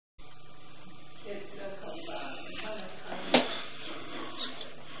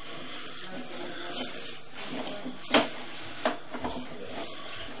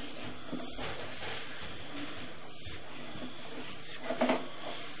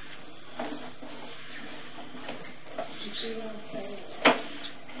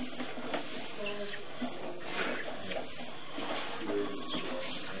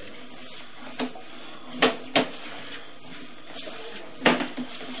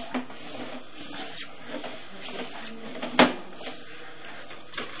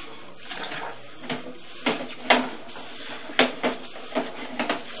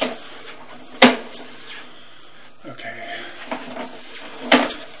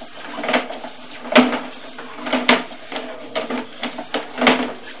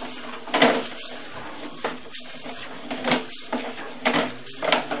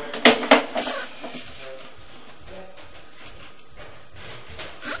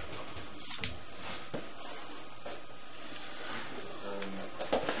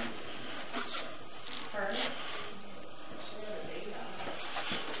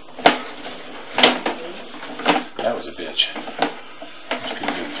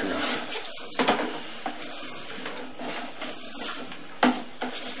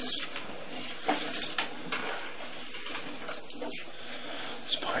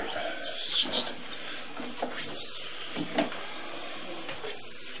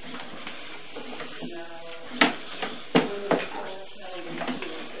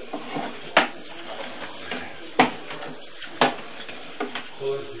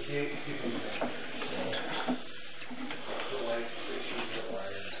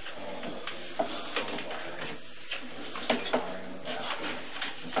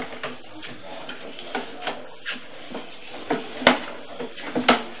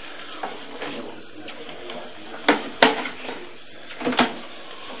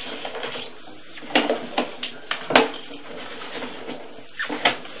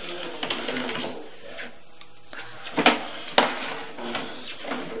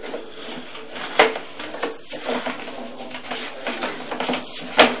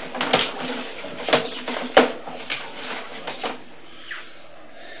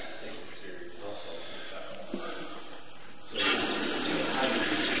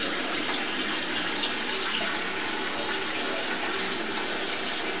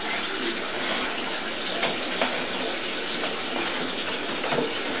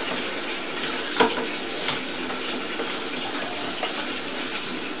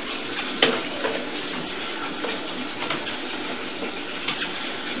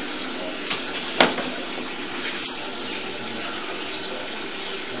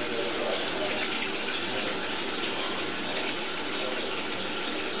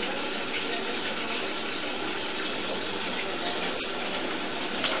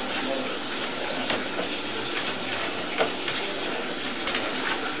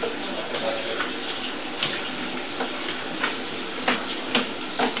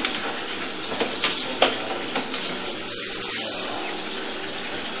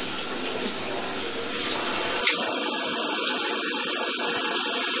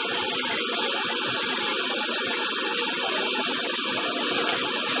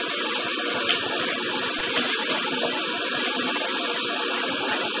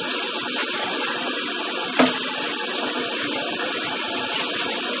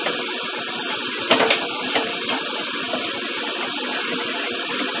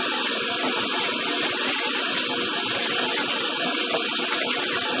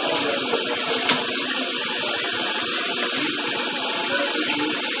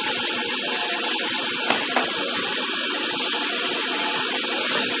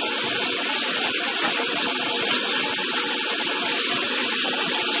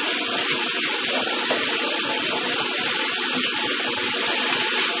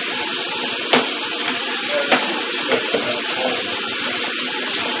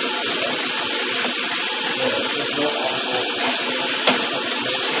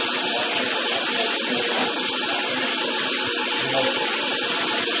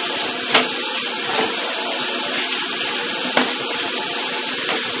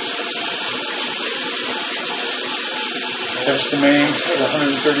There's the main at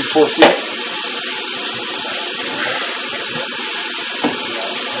 134 feet.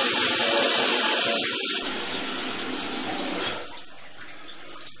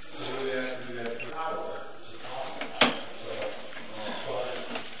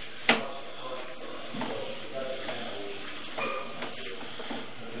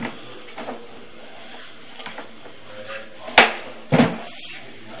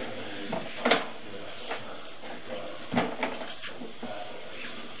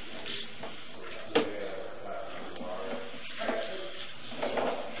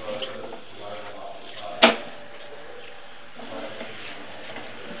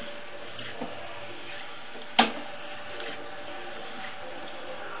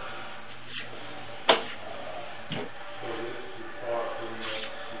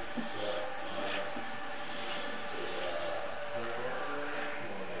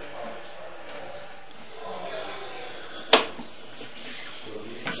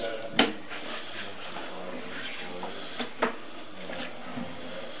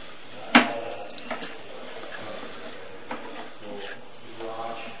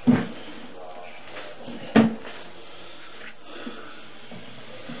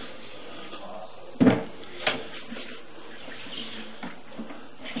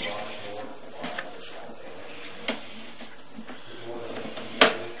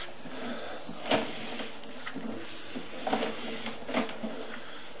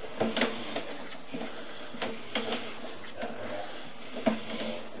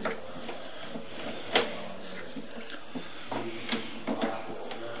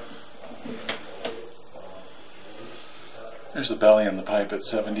 There's the belly in the pipe at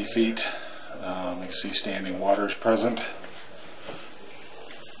 70 feet. You can see standing water is present.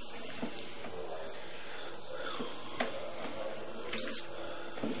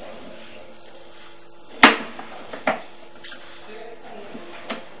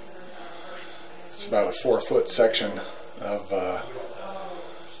 It's about a 4-foot section of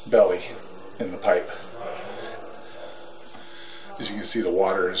belly in the pipe. As you can see, the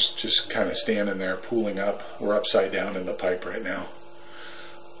water is just kind of standing there, pooling up. We're upside down in the pipe right now.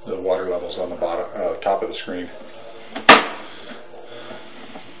 The water level's on the bottom, top of the screen.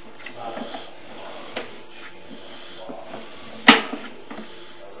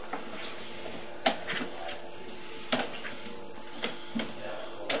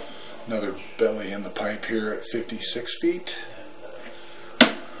 Another belly in the pipe here at 56 feet.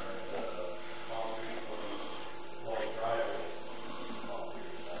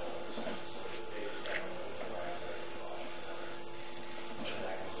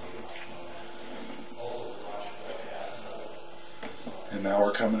 And now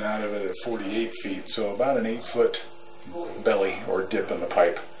we're coming out of it at 48 feet, so about an 8-foot belly or dip in the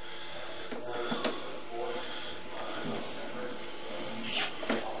pipe.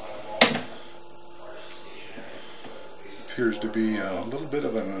 Appears to be a little bit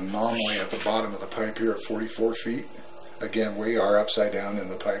of an anomaly at the bottom of the pipe here at 44 feet. Again, we are upside down in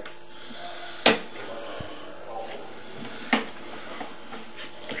the pipe.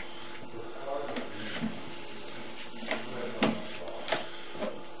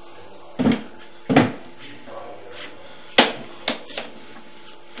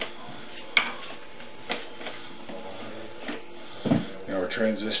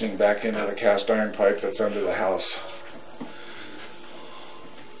 transitioning back into the cast iron pipe that's under the house.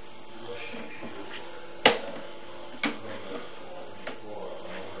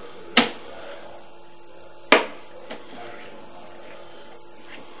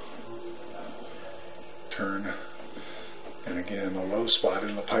 Turn, and again a low spot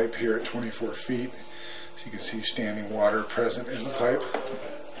in the pipe here at 24 feet. So you can see standing water present in the pipe.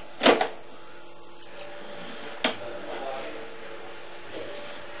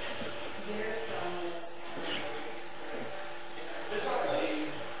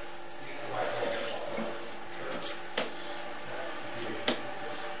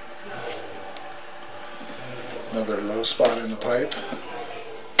 Another low spot in the pipe.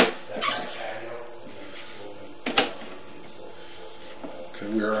 Okay,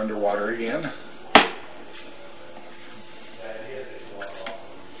 we are underwater again.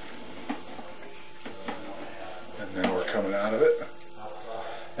 And now we're coming out of it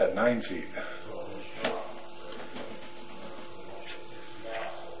at 9 feet.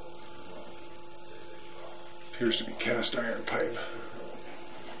 Appears to be cast iron pipe.